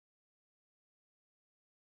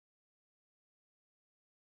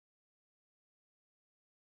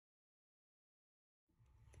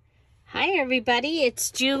Hi everybody,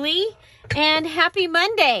 it's Julie and happy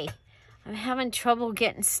Monday. I'm having trouble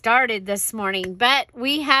getting started this morning, but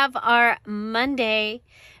we have our Monday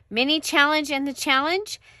mini challenge, and the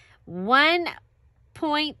challenge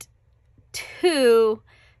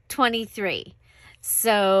 1.223.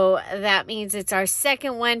 So that means it's our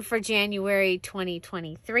second one for January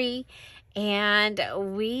 2023, and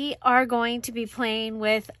we are going to be playing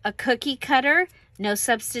with a cookie cutter, no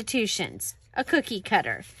substitutions, a cookie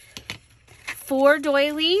cutter. 4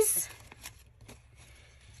 doilies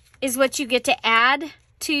is what you get to add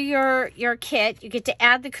to your kit. You get to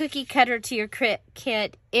add the cookie cutter to your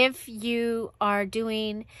kit if you are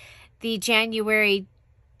doing the January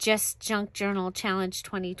Just Junk Journal Challenge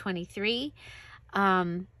 2023.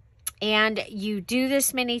 And you do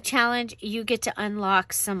this mini challenge, you get to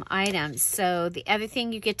unlock some items. So the other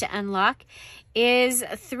thing you get to unlock is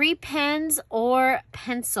 3 pens or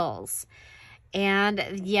pencils.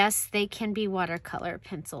 And yes, they can be watercolor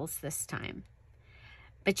pencils this time.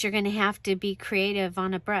 But you're going to have to be creative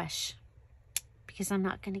on a brush, because I'm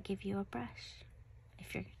not going to give you a brush.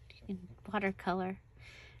 If you can watercolor,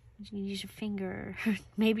 you can use your finger.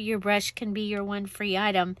 Maybe your brush can be your one free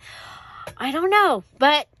item. I don't know,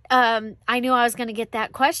 but I knew I was going to get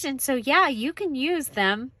that question. So yeah, you can use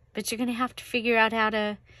them, but you're going to have to figure out how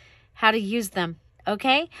to use them.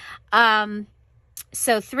 Okay.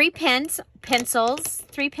 So 3 pens or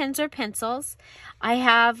pencils. I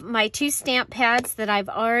have my 2 stamp pads that I've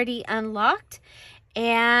already unlocked,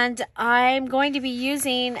 and I'm going to be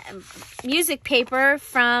using music paper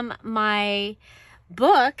from my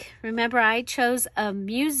book. Remember, I chose a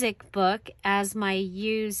music book as my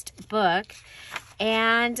used book,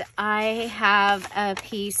 and I have a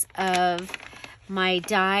piece of my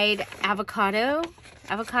dyed avocado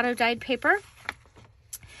dyed paper.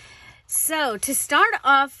 So to start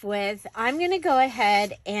off with, I'm going to go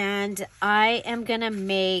ahead and I am going to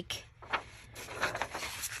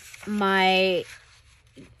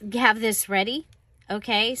have this ready.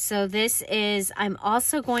 Okay, so this is, I'm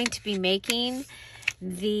also going to be making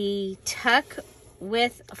the tuck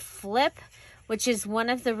with flip, which is one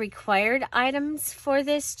of the required items for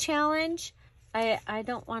this challenge. I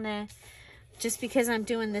don't want to, just because I'm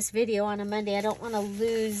doing this video on a Monday, I don't want to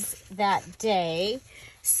lose that day.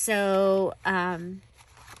 So,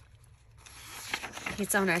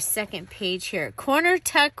 it's on our second page here. Corner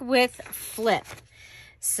tuck with flip.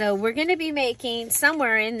 So we're going to be making,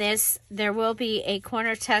 somewhere in this, there will be a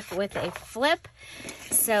corner tuck with a flip.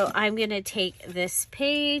 So I'm going to take this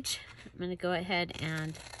page. I'm going to go ahead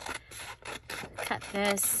and cut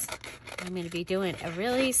this. I'm going to be doing a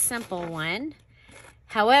really simple one.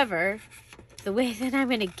 However, the way that I'm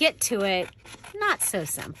going to get to it, not so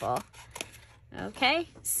simple. Okay,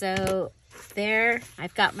 so there,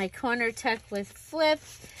 I've got my corner tuck with flip.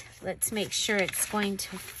 Let's make sure it's going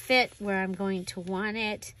to fit where I'm going to want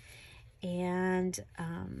it, and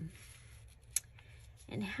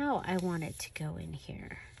how I want it to go in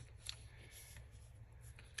here.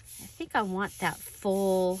 I think I want that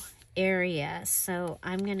full area, so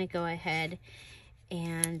I'm going to go ahead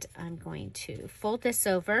and I'm going to fold this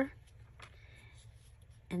over.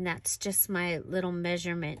 And that's just my little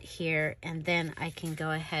measurement here. And then I can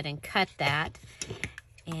go ahead and cut that.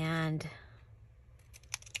 And,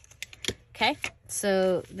 okay,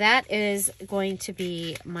 so that is going to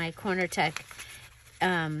be my corner tuck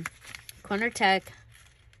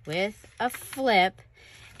with a flip.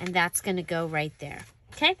 And that's going to go right there.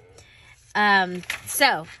 Okay,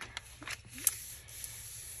 so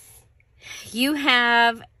you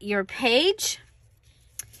have your page.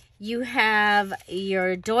 You have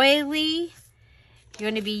your doily.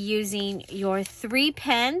 You're going to be using your 3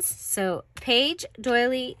 pens. So page,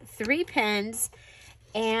 doily, 3 pens,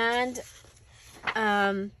 and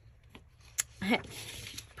you're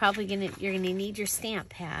gonna need your stamp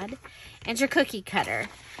pad and your cookie cutter.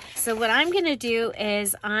 So what I'm gonna do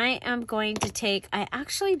is I am going to take, I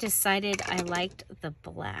actually decided I liked the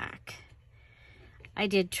black. I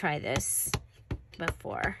did try this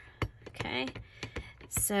before. Okay.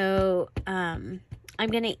 So, I'm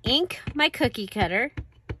going to ink my cookie cutter.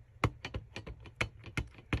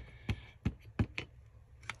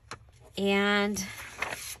 And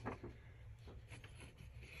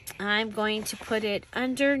I'm going to put it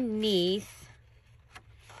underneath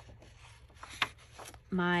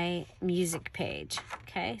my music page.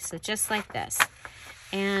 Okay, so just like this.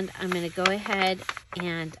 And I'm going to go ahead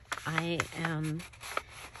and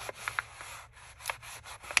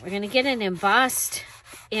we're going to get an embossed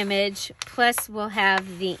image, plus we'll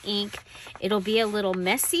have the ink. It'll be a little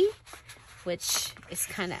messy, which is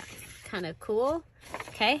kind of cool.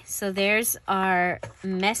 Okay, so there's our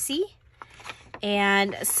messy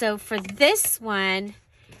And so for this one,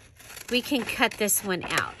 we can cut this one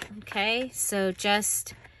out, okay? So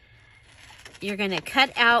just, you're gonna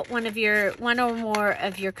cut out one or more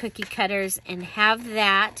of your cookie cutters and have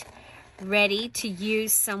that ready to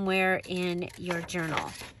use somewhere in your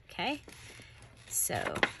journal, okay?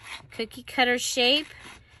 So cookie cutter shape,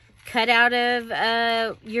 cut out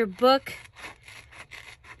of your book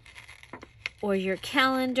or your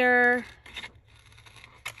calendar.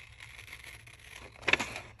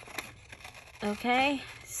 Okay,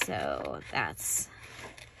 so that's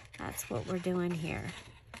what we're doing here.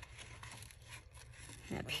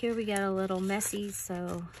 Up here we got a little messy,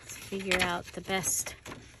 so let's figure out the best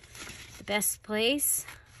place.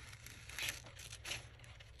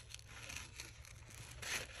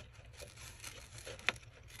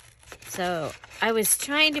 So I was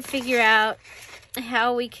trying to figure out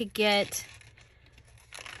how we could get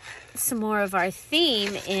some more of our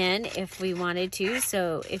theme in if we wanted to.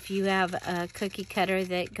 So if you have a cookie cutter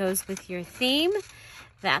that goes with your theme,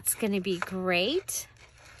 that's going to be great.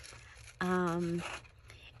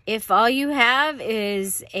 If all you have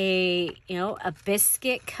is a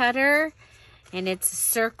biscuit cutter and it's a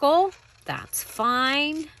circle, that's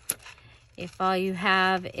fine. If all you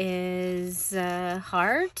have is a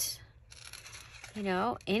heart,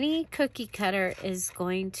 any cookie cutter is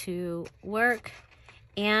going to work.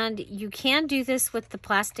 And you can do this with the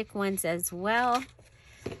plastic ones as well.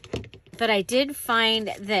 But I did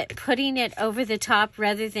find that putting it over the top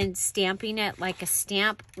rather than stamping it like a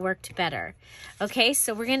stamp worked better. Okay,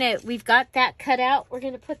 so we've got that cut out. We're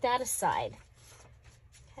gonna put that aside.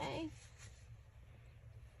 Okay.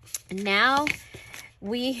 Now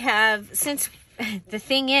we have, since the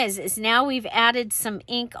thing is now we've added some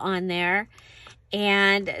ink on there.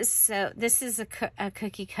 And so this is a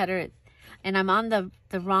cookie cutter. And I'm on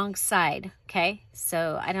the wrong side, okay?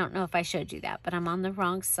 So I don't know if I showed you that, but I'm on the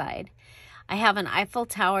wrong side. I have an Eiffel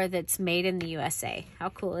Tower that's made in the USA. How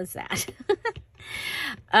cool is that?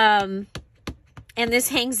 And this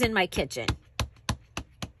hangs in my kitchen.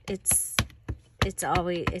 It's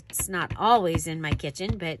not always in my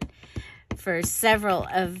kitchen, but for several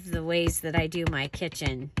of the ways that I do my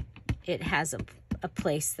kitchen, it has a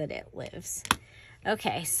place that it lives.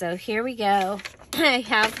 Okay, so here we go. I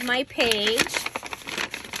have my page.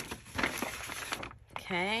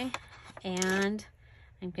 Okay, and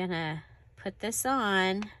I'm gonna put this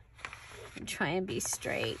on and try and be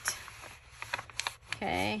straight.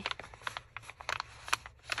 Okay.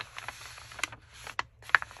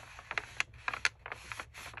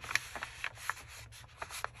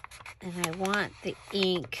 And I want the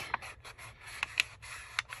ink.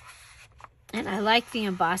 And I like the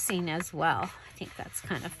embossing as well. I think that's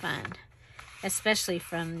kind of fun, especially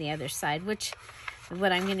from the other side, which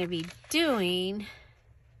what I'm going to be doing.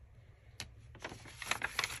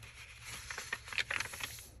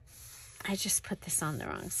 I just put this on the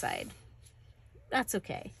wrong side. That's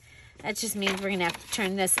okay. That just means we're going to have to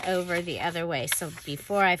turn this over the other way. So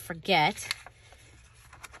before I forget,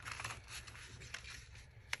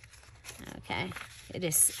 okay, it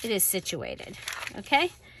is situated. Okay.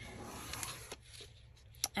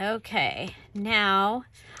 Okay, now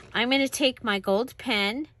I'm going to take my gold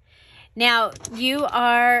pen. Now, you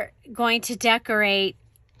are going to decorate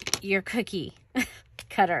your cookie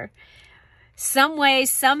cutter some way,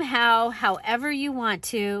 somehow, however you want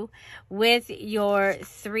to, with your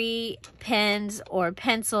 3 pens or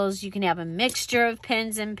pencils. You can have a mixture of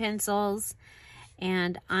pens and pencils.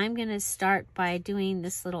 And I'm going to start by doing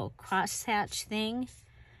this little crosshatch thing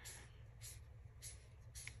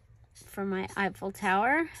for my Eiffel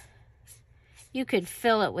Tower. You could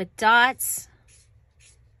fill it with dots.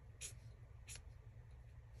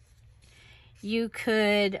 You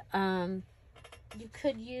could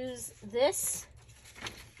use this.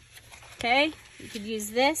 Okay, you could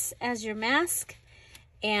use this as your mask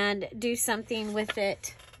and do something with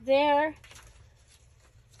it there.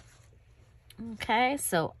 Okay,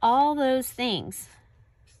 so all those things,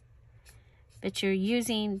 but you're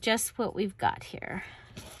using just what we've got here.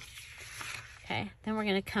 Okay, then we're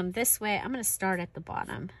going to come this way. I'm going to start at the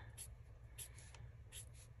bottom.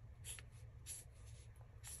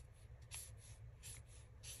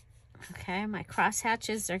 Okay, my cross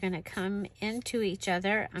hatches are going to come into each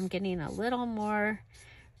other. I'm getting a little more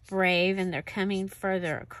brave and they're coming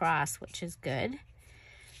further across, which is good.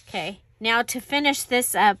 Okay, now to finish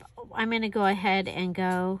this up, I'm going to go ahead and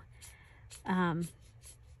go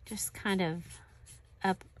just kind of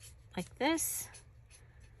up like this.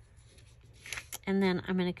 And then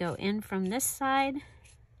I'm going to go in from this side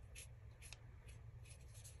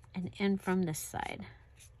and in from this side.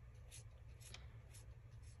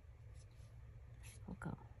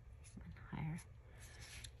 we'll go one higher.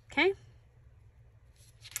 Okay.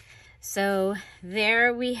 So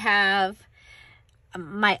there we have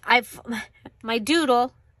my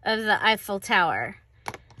doodle of the Eiffel Tower.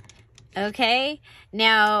 Okay,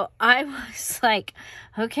 now I was like,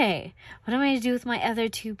 okay, what am I going to do with my other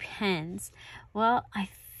two pens? Well,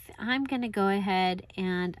 I'm going to go ahead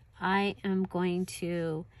and I am going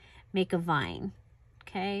to make a vine.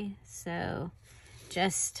 Okay, so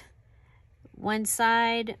just one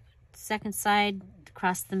side, second side,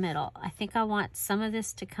 across the middle. I think I want some of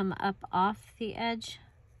this to come up off the edge.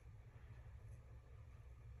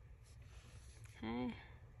 Okay.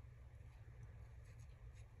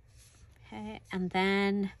 Okay, and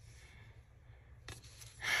then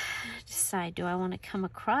decide, do I want to come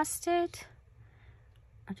across it?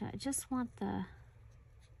 Or do I just want the...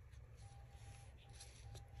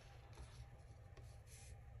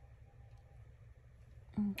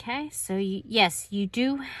 Okay, so yes, you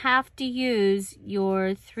do have to use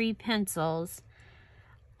your 3 pencils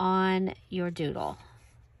on your doodle.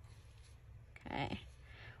 Okay,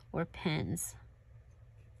 or pens.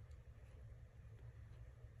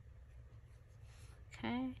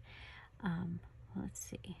 Okay, let's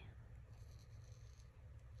see.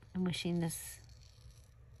 I'm wishing this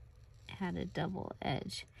had a double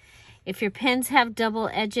edge. If your pens have double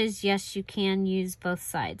edges, yes, you can use both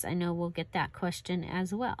sides. I know we'll get that question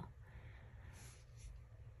as well.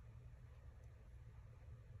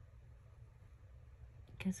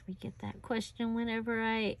 Because we get that question whenever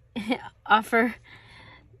I offer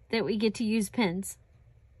that we get to use pens.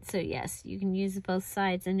 So yes, you can use both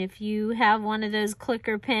sides. And if you have one of those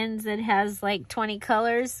clicker pens that has like 20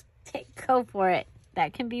 colors, go for it.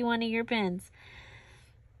 That can be one of your pens.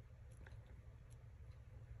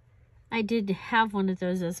 I did have one of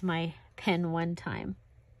those as my pen one time.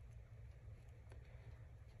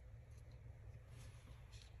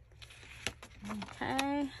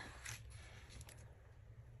 Okay.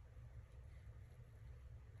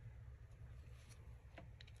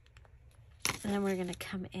 And then we're going to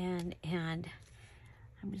come in and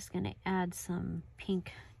I'm just going to add some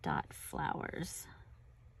pink dot flowers.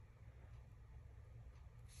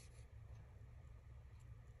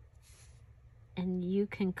 And you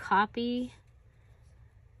can copy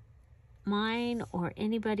mine or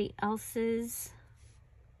anybody else's.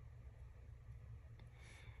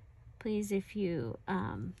 Please, if you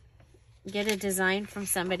get a design from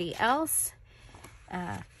somebody else,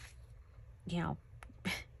 you know,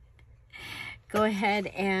 go ahead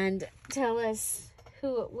and tell us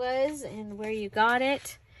who it was and where you got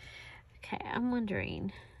it. Okay, I'm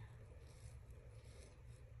wondering.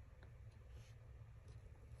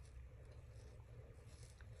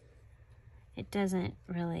 It doesn't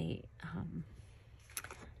really, I'm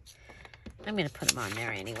going to put them on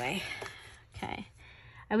there anyway. Okay.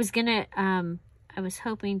 I was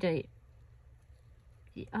hoping to,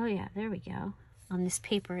 oh yeah, there we go. On this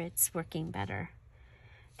paper, it's working better.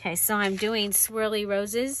 Okay, so I'm doing swirly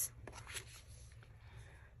roses.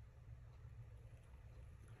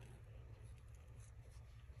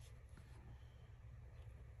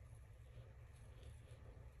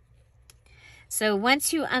 So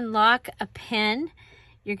once you unlock a pen,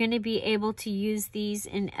 you're going to be able to use these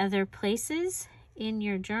in other places in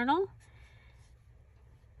your journal.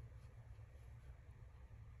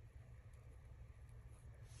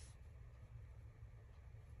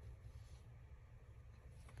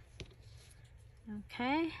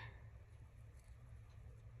 Okay.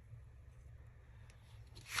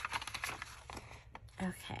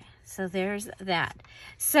 Okay, so there's that.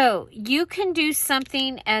 So you can do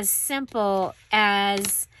something as simple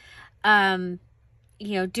as, you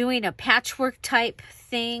know, doing a patchwork type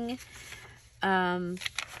thing. Let's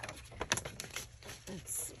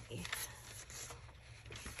see.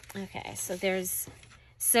 Okay, so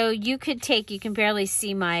so you could take, you can barely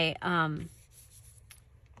see my,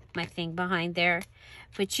 my thing behind there,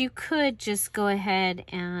 but you could just go ahead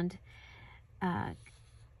and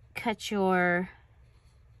cut your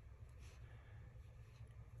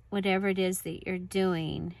whatever it is that you're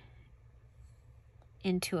doing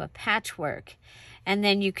into a patchwork, and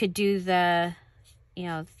then you could do the, you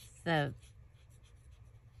know, the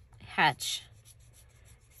hatch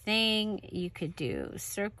thing. You could do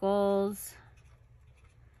circles,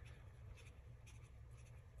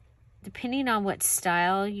 depending on what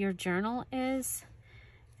style your journal is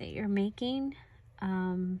that you're making.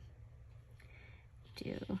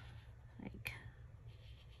 Do like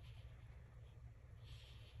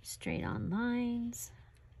straight on lines.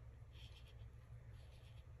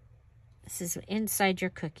 This is inside your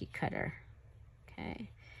cookie cutter. Okay,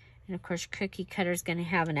 And of course, cookie cutter is going to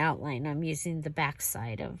have an outline. I'm using the back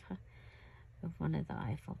side of one of the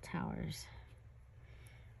Eiffel Towers.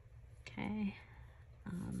 Okay.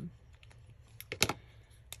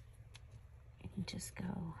 You can just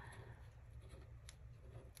go.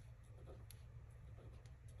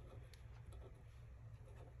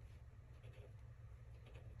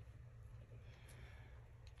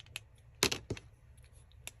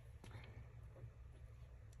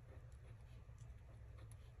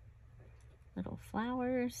 Little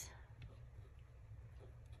flowers.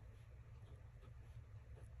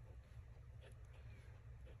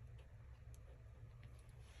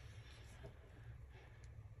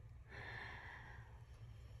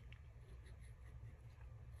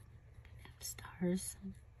 Stars.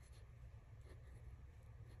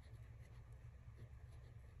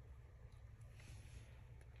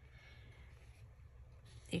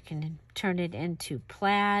 You can turn it into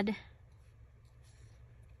plaid.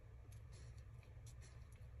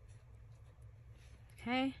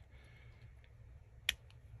 Okay.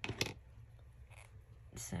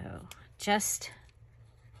 So just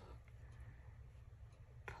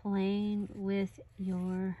playing with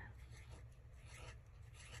your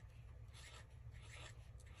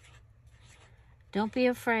don't be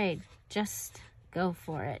afraid, just go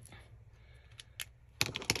for it.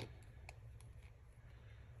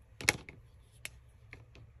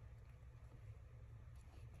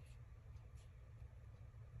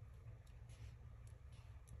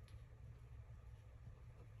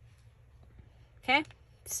 Okay,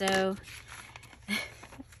 so,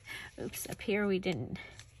 oops, up here we didn't,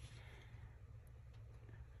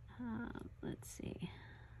 let's see.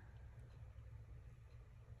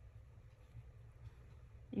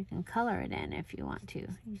 You can color it in if you want to.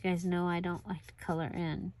 You guys know I don't like to color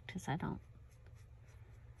in because I don't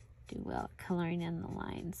do well at coloring in the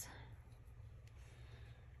lines.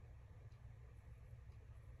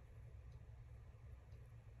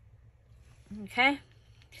 Okay,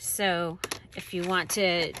 so if you want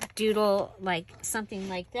to doodle like something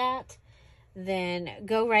like that, then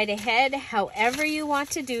go right ahead. However you want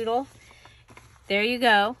to doodle, there you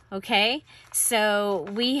go. Okay, so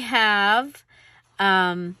we have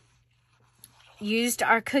used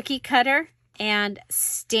our cookie cutter and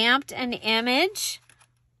stamped an image.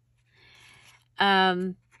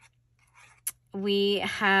 We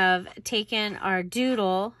have taken our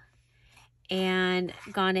doodle and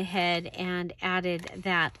gone ahead and added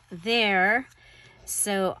that there.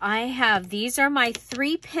 So I have, these are my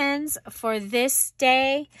 3 pins for this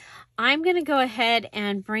day. I'm going to go ahead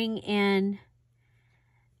and bring in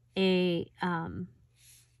a,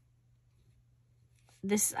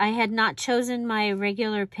 this, I had not chosen my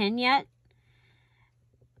regular pin yet.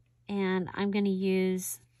 And I'm going to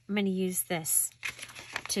use this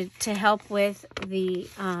to help with the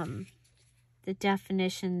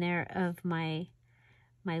definition there of my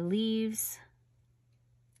leaves.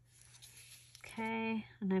 Okay,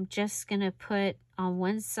 and I'm just gonna put on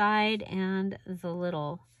one side and the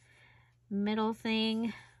little middle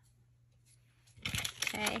thing.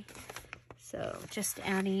 Okay, so just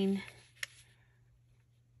adding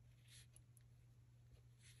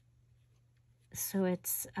so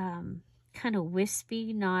it's kind of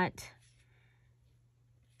wispy, not.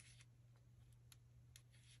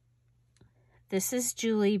 This is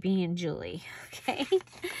Julie being Julie, okay?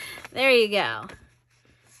 There you go.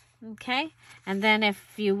 Okay, and then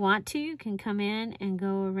if you want to, you can come in and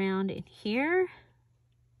go around in here.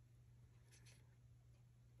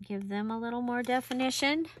 Give them a little more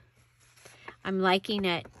definition. I'm liking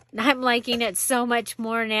it. I'm liking it so much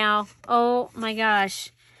more now. Oh my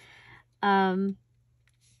gosh. So,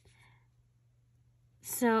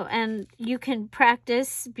 and you can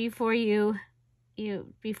practice before you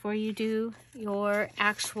do your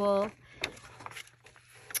actual,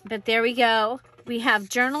 but there we go. We have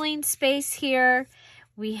journaling space here.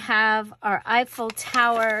 We have our Eiffel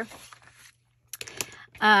Tower.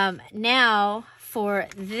 Now for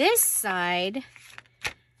this side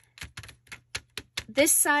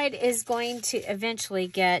is going to eventually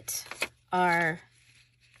get our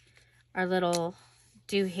little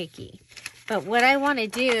doohickey. But what I want to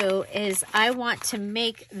do is I want to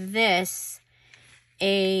make this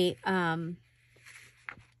a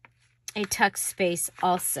tuck space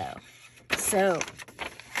also. So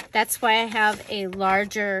that's why I have a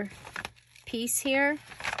larger piece here.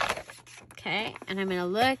 Okay, and I'm going to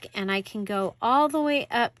look and I can go all the way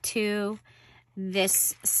up to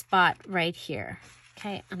this spot right here.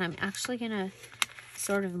 Okay, and I'm actually going to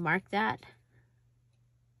sort of mark that.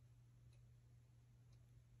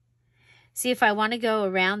 see if I want to go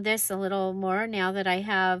around this a little more now that I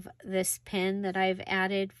have this pin that I've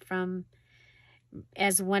added from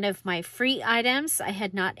as one of my free items. I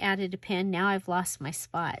had not added a pin. Now I've lost my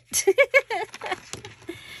spot.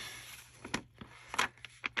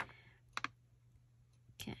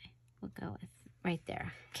 Okay, we'll go with right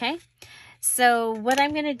there. Okay, so what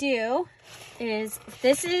I'm going to do is,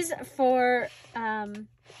 this is for,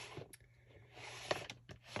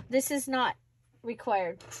 this is not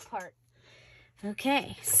required part.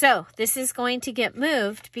 Okay, so this is going to get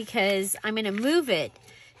moved because I'm going to move it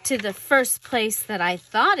to the first place that I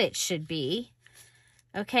thought it should be.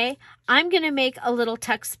 Okay, I'm going to make a little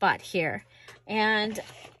tuck spot here. And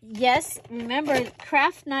yes, remember,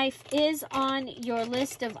 craft knife is on your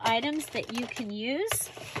list of items that you can use.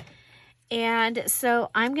 And so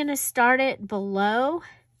I'm going to start it below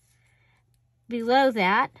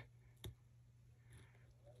that.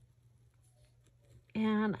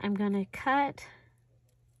 And I'm going to cut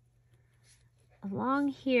along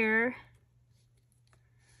here,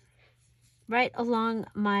 right along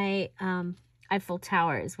my Eiffel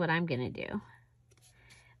Tower is what I'm going to do.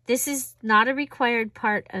 This is not a required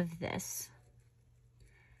part of this.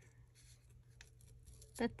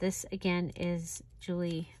 But this, again, is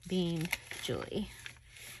Julie being Julie.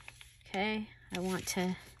 Okay, I want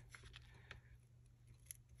to...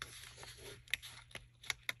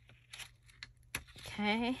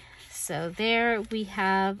 Okay, so there we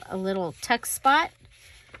have a little tuck spot,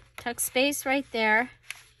 tuck space right there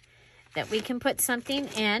that we can put something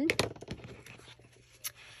in.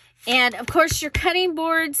 And of course your cutting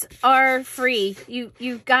boards are free.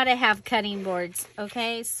 You've got to have cutting boards,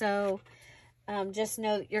 okay? So just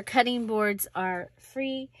know that your cutting boards are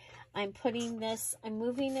free. I'm putting this, I'm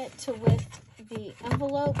moving it to with the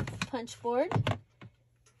envelope punch board,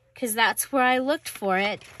 because that's where I looked for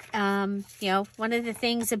it. You know, one of the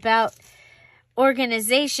things about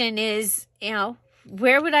organization is, you know,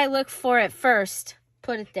 where would I look for it first?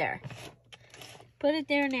 Put it there. Put it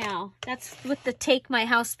there now. That's what the take my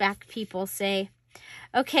house back people say.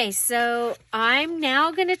 Okay, so I'm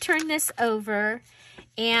now going to turn this over,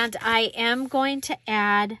 and I am going to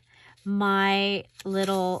add my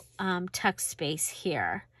little tuck space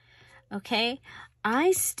here. Okay,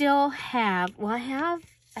 I still have, well, I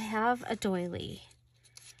have a doily.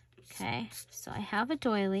 Okay, so I have a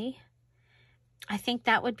doily. I think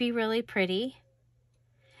that would be really pretty.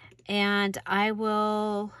 And I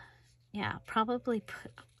will, yeah, probably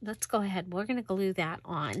put, let's go ahead. We're going to glue that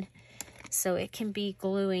on so it can be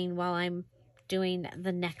gluing while I'm doing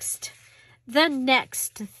the next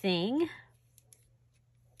thing.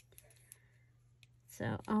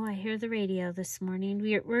 So, oh, I hear the radio this morning.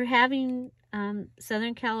 We're having,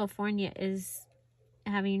 Southern California is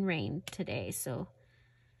having rain today, so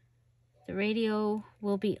the radio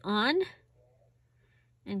will be on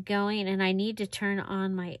and going, and I need to turn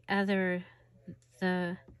on my other,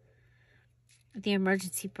 the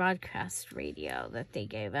emergency broadcast radio that they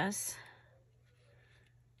gave us,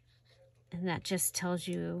 and that just tells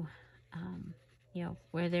you, you know,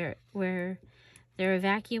 where they're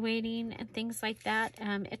evacuating and things like that.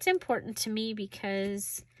 It's important to me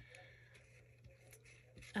because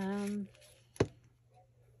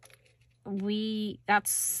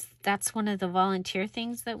that's one of the volunteer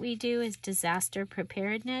things that we do is disaster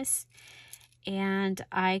preparedness, and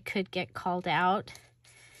I could get called out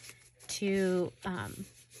to an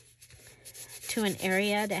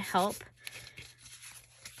area to help.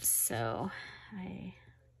 So I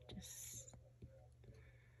just,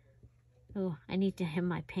 oh, I need to hem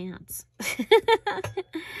my pants.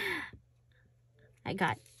 I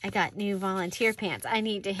got new volunteer pants. I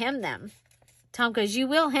need to hem them. Tom goes, you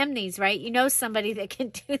will hem these, right? You know somebody that can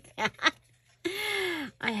do that.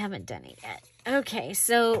 I haven't done it yet. Okay,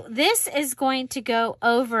 so this is going to go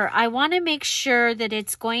over. I want to make sure that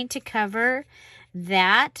it's going to cover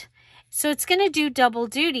that. So it's going to do double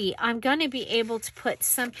duty. I'm going to be able to put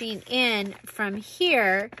something in from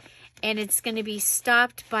here, and it's going to be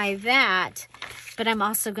stopped by that. But I'm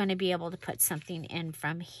also going to be able to put something in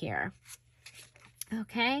from here.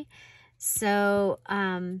 Okay, so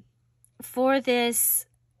for this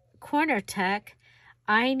corner tuck,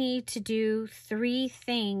 I need to do 3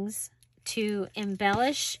 things to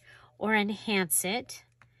embellish or enhance it.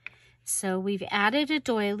 So we've added a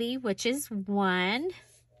doily, which is 1.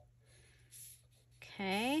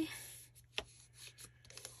 Okay.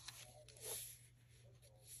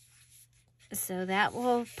 So that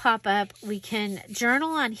will pop up. We can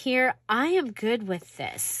journal on here. I am good with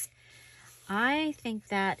this. I think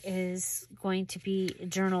that is going to be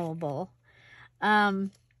journalable.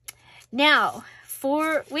 Now,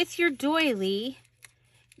 with your doily,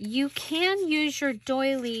 You can use your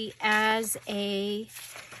doily as a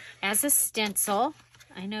stencil.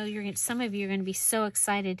 I know some of you are going to be so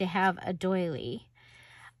excited to have a doily.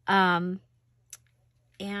 And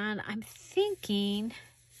I'm thinking,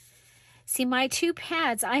 see, my two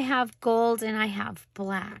pads, I have gold and I have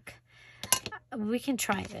black. We can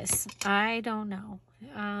try this. I don't know.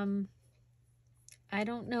 I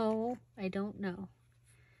don't know.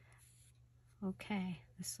 Okay,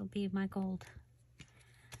 this will be my gold.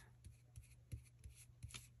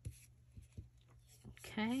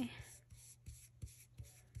 Okay.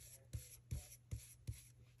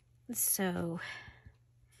 So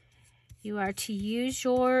you are to use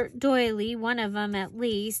your doily, one of them at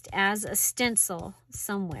least, as a stencil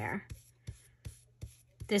somewhere.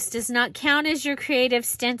 This does not count as your creative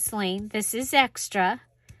stenciling. This is extra.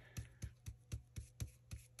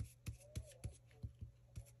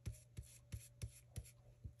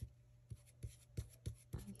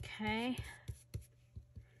 Okay.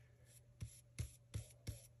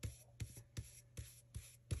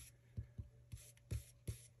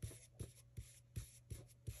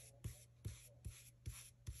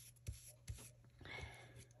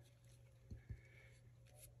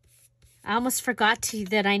 I almost forgot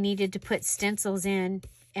that I needed to put stencils in,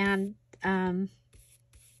 and I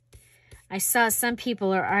saw some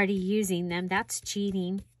people are already using them. That's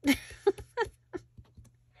cheating.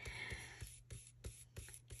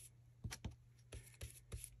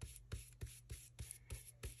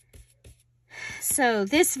 So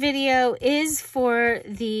this video is for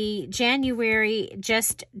the January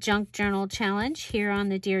Just Junk Journal Challenge here on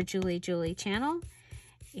the Dear Julie Julie channel.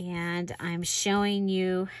 And I'm showing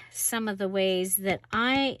you some of the ways that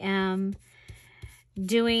I am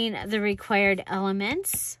doing the required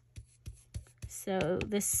elements. So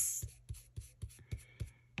this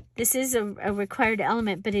is a required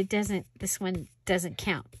element, but this one doesn't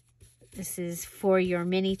count. This is for your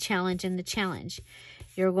mini challenge and the challenge.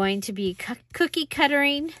 You're going to be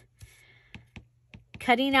cutting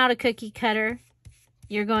out a cookie cutter.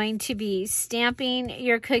 You're going to be stamping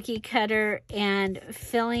your cookie cutter and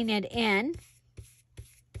filling it in.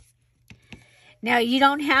 Now, you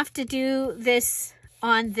don't have to do this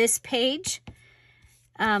on this page.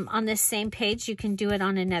 On this same page, you can do it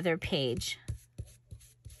on another page.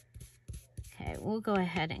 Okay, we'll go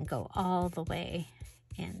ahead and go all the way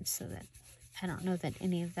in so that I don't know that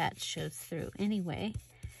any of that shows through anyway.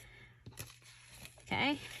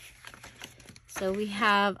 Okay, so we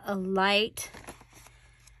have a light.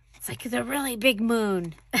 It's like the really big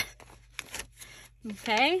moon.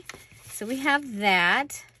 Okay, so we have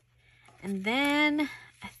that. And then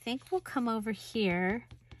I think we'll come over here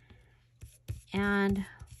and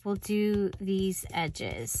we'll do these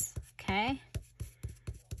edges, okay?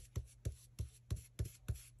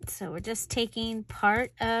 So we're just taking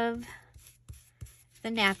part of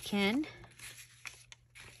the napkin.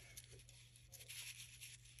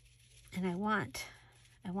 And I want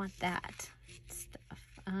that stuff.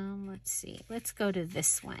 Let's see. Let's go to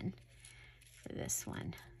this one for this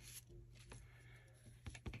one.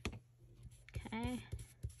 Okay.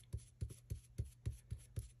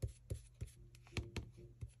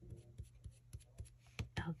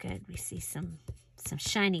 Oh, good. We see some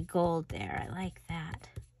shiny gold there. I like that.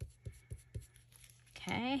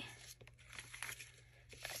 Okay.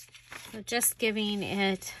 So just giving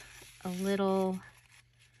it a little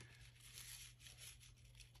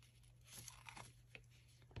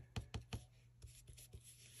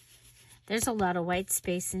There's a lot of white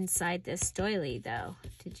space inside this doily, though.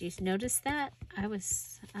 Did you notice that? I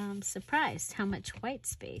was surprised how much white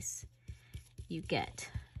space you get.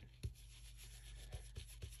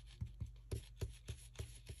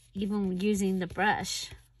 Even using the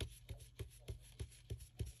brush.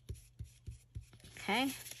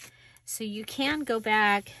 Okay, so you can go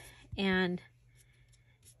back and,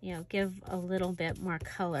 you know, give a little bit more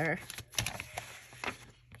color.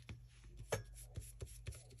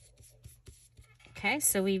 Okay,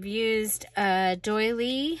 so we've used a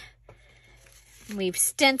doily, we've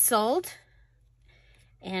stenciled,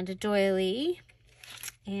 and a doily,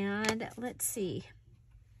 and let's see.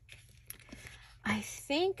 I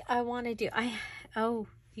think I want to do, oh,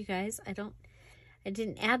 you guys, I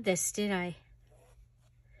didn't add this, did I?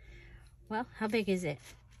 Well, how big is it?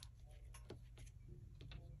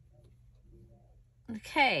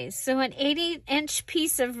 Okay, so an 80-inch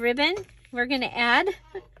piece of ribbon we're going to add.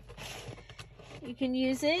 You can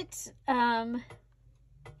use it. We're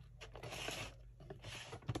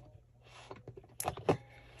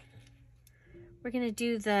going to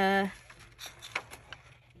do the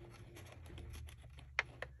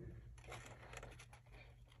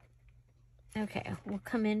Okay, we'll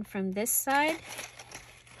come in from this side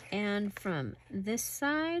and from this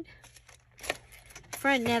side for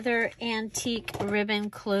another antique ribbon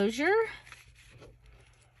closure.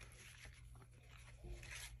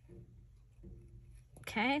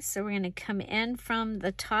 Okay, so we're going to come in from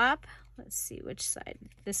the top. Let's see which side.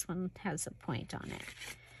 This one has a point on it.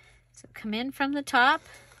 So come in from the top,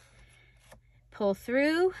 pull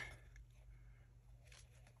through,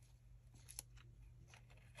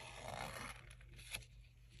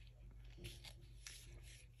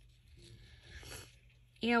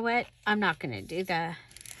 you know what? I'm not going to do the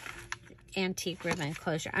antique ribbon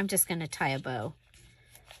closure. I'm just going to tie a bow.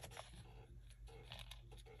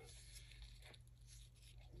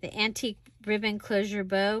 The antique ribbon closure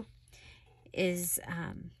bow is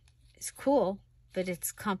cool, but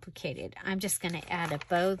it's complicated. I'm just going to add a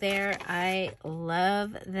bow there. I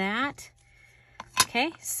love that.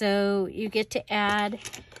 Okay, so you get to add,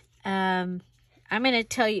 I'm going to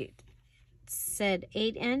tell you, said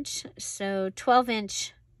 8-inch, so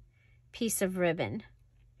 12-inch piece of ribbon.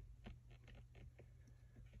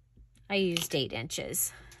 I used 8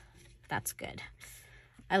 inches. That's good.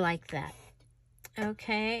 I like that.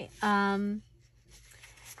 Okay, then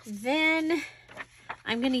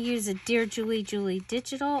I'm going to use a Dear Julie Julie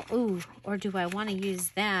digital. Ooh, or do I want to use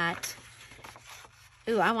that?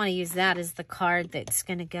 Ooh, I want to use that as the card that's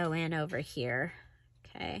going to go in over here.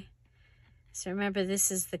 Okay. So remember,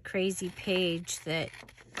 this is the crazy page that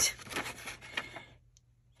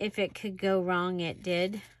if it could go wrong, it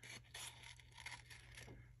did.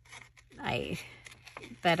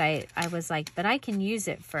 But I was like, but I can use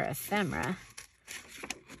it for ephemera.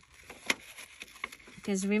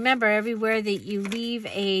 Because remember, everywhere that you leave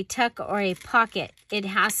a tuck or a pocket, it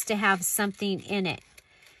has to have something in it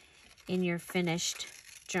in your finished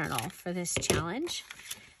journal for this challenge.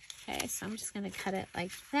 Okay, so I'm just going to cut it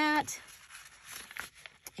like that.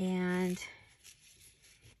 And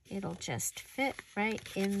it'll just fit right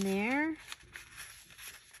in there.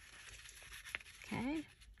 Okay,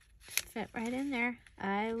 fit right in there.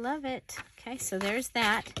 I love it. Okay, so there's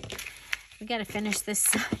that. We got to finish this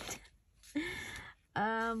side.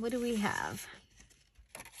 What do we have?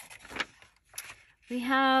 We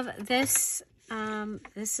have this.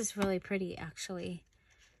 This is really pretty, actually.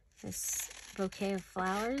 This bouquet of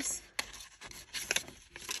flowers.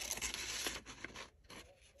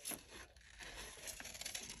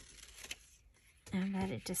 I've got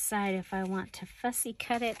to decide if I want to fussy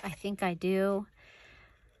cut it. I think I do.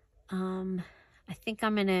 I think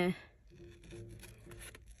I'm going to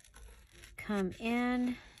come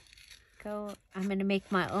in. I'm going to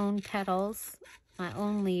make my own petals, my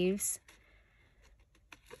own leaves.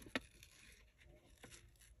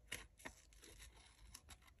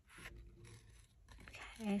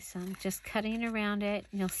 Okay, so I'm just cutting around it.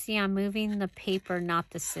 You'll see I'm moving the paper,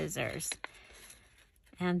 not the scissors.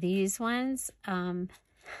 And these ones,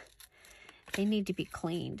 they need to be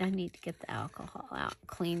cleaned. I need to get the alcohol out,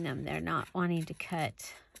 clean them. They're not wanting to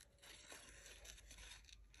cut.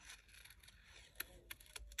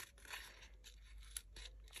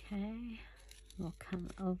 Okay, we'll come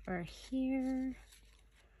over here.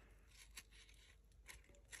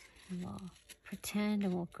 And we'll pretend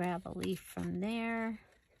and we'll grab a leaf from there.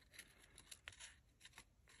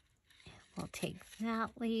 We'll take that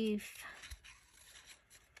leaf.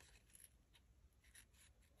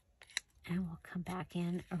 And we'll come back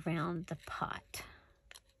in around the pot.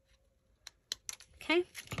 Okay.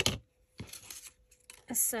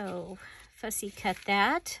 So, fussy cut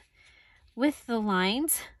that with the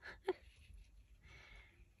lines.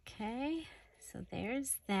 Okay, so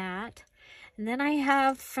there's that. And then I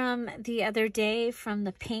have from the other day, from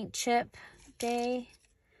the paint chip day,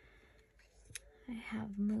 I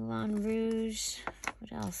have Moulin Rouge.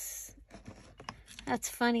 What else? That's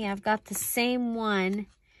funny, I've got the same one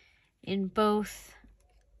in both.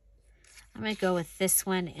 I'm going to go with this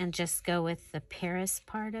one and just go with the Paris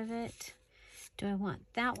part of it. Do I want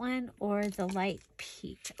that one or the light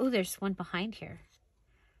peach? Oh, there's one behind here.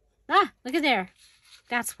 Ah, look at there.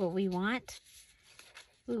 That's what we want.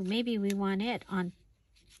 Ooh, maybe we want it on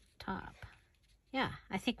top. Yeah,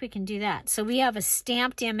 I think we can do that. So we have a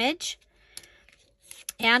stamped image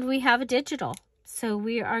and we have a digital. So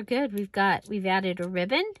we are good. We've added a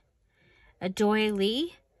ribbon, a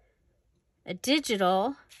doily, a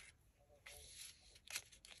digital,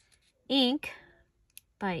 ink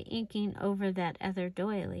by inking over that other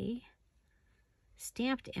doily,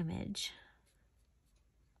 stamped image.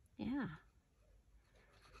 Yeah.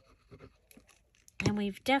 And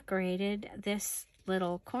we've decorated this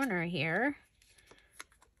little corner here.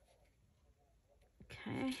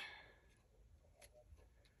 Okay.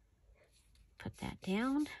 put that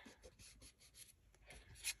down.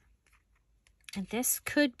 And this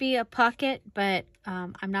could be a pocket, but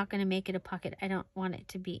I'm not going to make it a pocket. I don't want it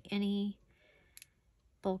to be any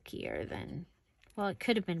bulkier than, well, it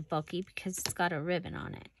could have been bulky because it's got a ribbon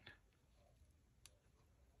on it.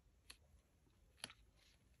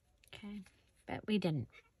 Okay, but we didn't.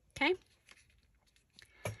 Okay.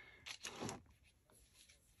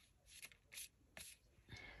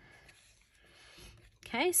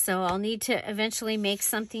 Okay, so I'll need to eventually make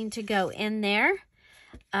something to go in there.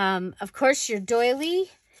 Of course, your doily,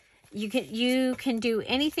 you can do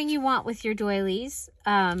anything you want with your doilies.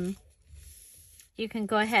 You can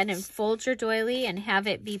go ahead and fold your doily and have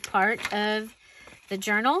it be part of the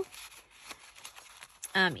journal.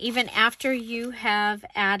 Even after you have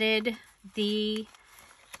added the,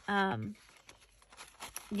 you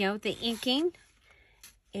know, the inking.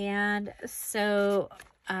 And so,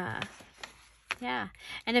 yeah.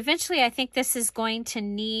 And eventually I think this is going to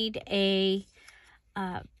need a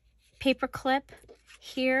paper clip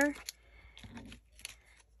here.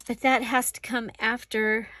 But that has to come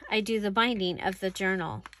after I do the binding of the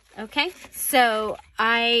journal. Okay, so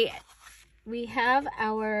we have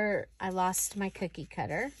our, I lost my cookie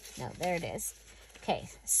cutter. No, there it is. Okay,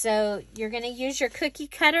 so you're going to use your cookie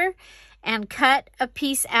cutter and cut a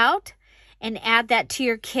piece out and add that to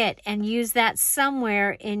your kit and use that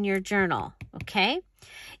somewhere in your journal, okay?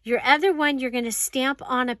 Your other one, you're going to stamp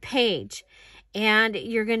on a page and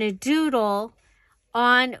you're going to doodle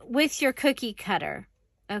on with your cookie cutter,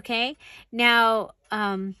 okay? Now,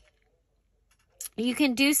 you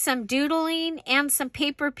can do some doodling and some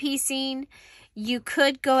paper piecing. You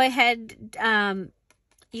could go ahead,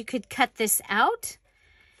 you could cut this out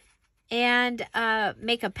and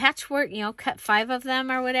make a patchwork, you know, cut 5 of them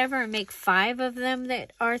or whatever and make 5 of them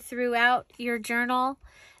that are throughout your journal.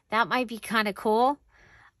 That might be kind of cool.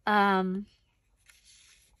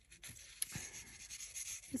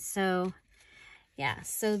 So, yeah,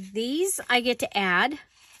 so these I get to add.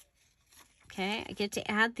 Okay, I get to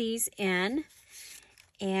add these in.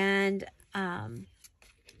 And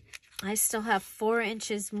I still have 4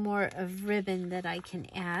 inches more of ribbon that I can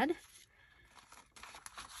add.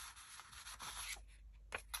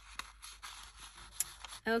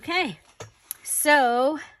 Okay,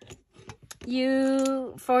 so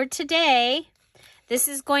for today, this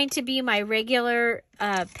is going to be my regular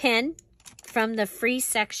pin from the free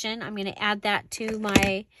section. I'm going to add that to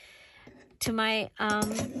my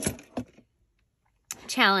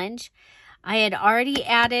challenge. I had already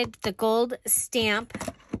added the gold stamp,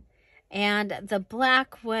 and the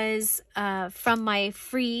black was from my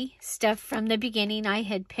free stuff from the beginning. I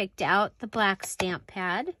had picked out the black stamp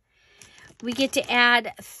pad. We get to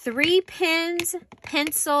add 3 pins,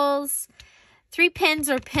 3 pins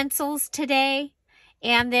or pencils today,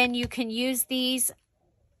 and then you can use these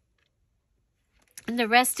in the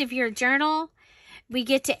rest of your journal. We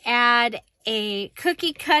get to add a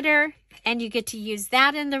cookie cutter, and you get to use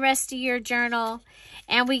that in the rest of your journal.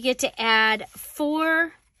 And we get to add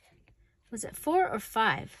 4, was it 4 or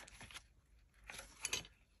 5?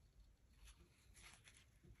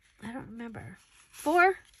 I don't remember.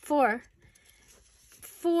 4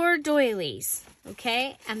 doilies,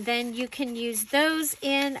 okay? And then you can use those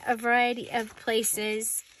in a variety of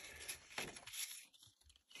places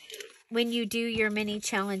when you do your mini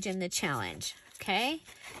challenge in the challenge, okay?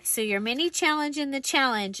 So your mini challenge in the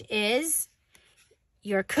challenge is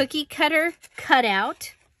your cookie cutter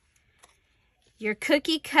cutout, your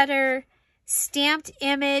cookie cutter stamped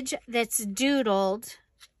image that's doodled,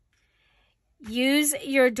 use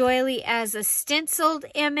your doily as a stenciled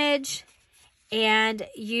image, and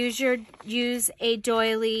use a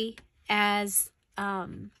doily as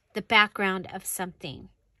the background of something,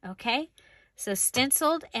 okay? So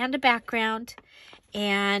stenciled and a background,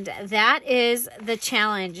 and that is the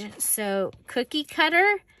challenge. So cookie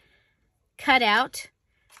cutter, cutout,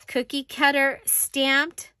 cookie cutter,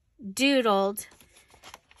 stamped, doodled,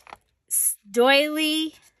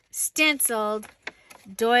 doily, stenciled,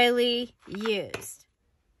 doily, used.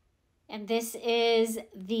 And this is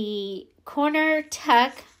the corner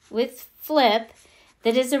tuck with flip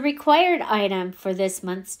that is a required item for this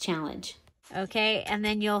month's challenge. Okay, and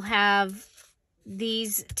then you'll have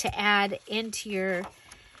these to add into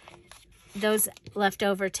those left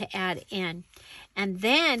over to add in. And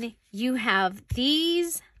then you have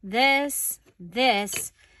these, this,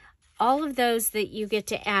 all of those that you get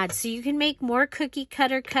to add. So you can make more cookie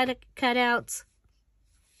cutter cutouts.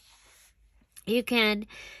 You can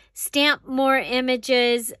stamp more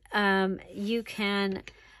images. You can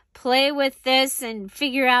play with this and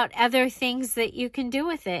figure out other things that you can do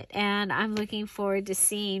with it. And I'm looking forward to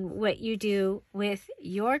seeing what you do with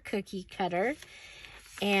your cookie cutter.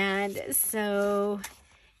 And so,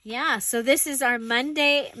 yeah, so this is our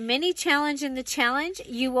Monday mini challenge in the challenge.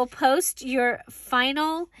 You will post your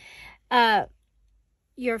final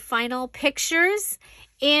pictures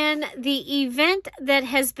in the event that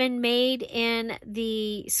has been made in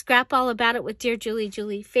the Scrap All About It with Dear Julie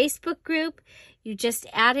Julie Facebook group. You just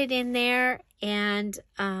add it in there, and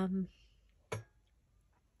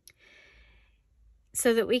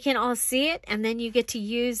so that we can all see it, and then you get to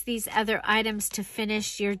use these other items to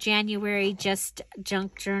finish your January Just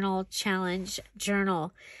Junk Journal Challenge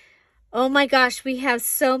journal. Oh my gosh, we have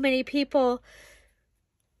so many people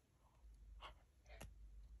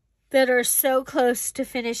that are so close to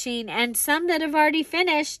finishing, and some that have already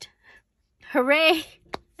finished. Hooray!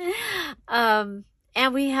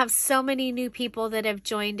 And we have so many new people that have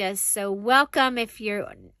joined us. So welcome if you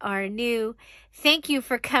are new. Thank you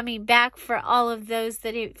for coming back. For all of those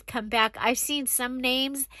that have come back, I've seen some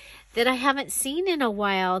names that I haven't seen in a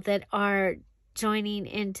while that are joining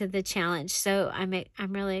into the challenge. So I'm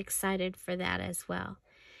really excited for that as well.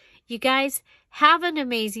 You guys, have an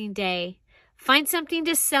amazing day. Find something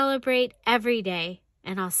to celebrate every day,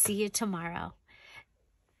 and I'll see you tomorrow.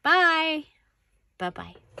 Bye.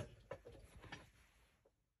 Bye-bye.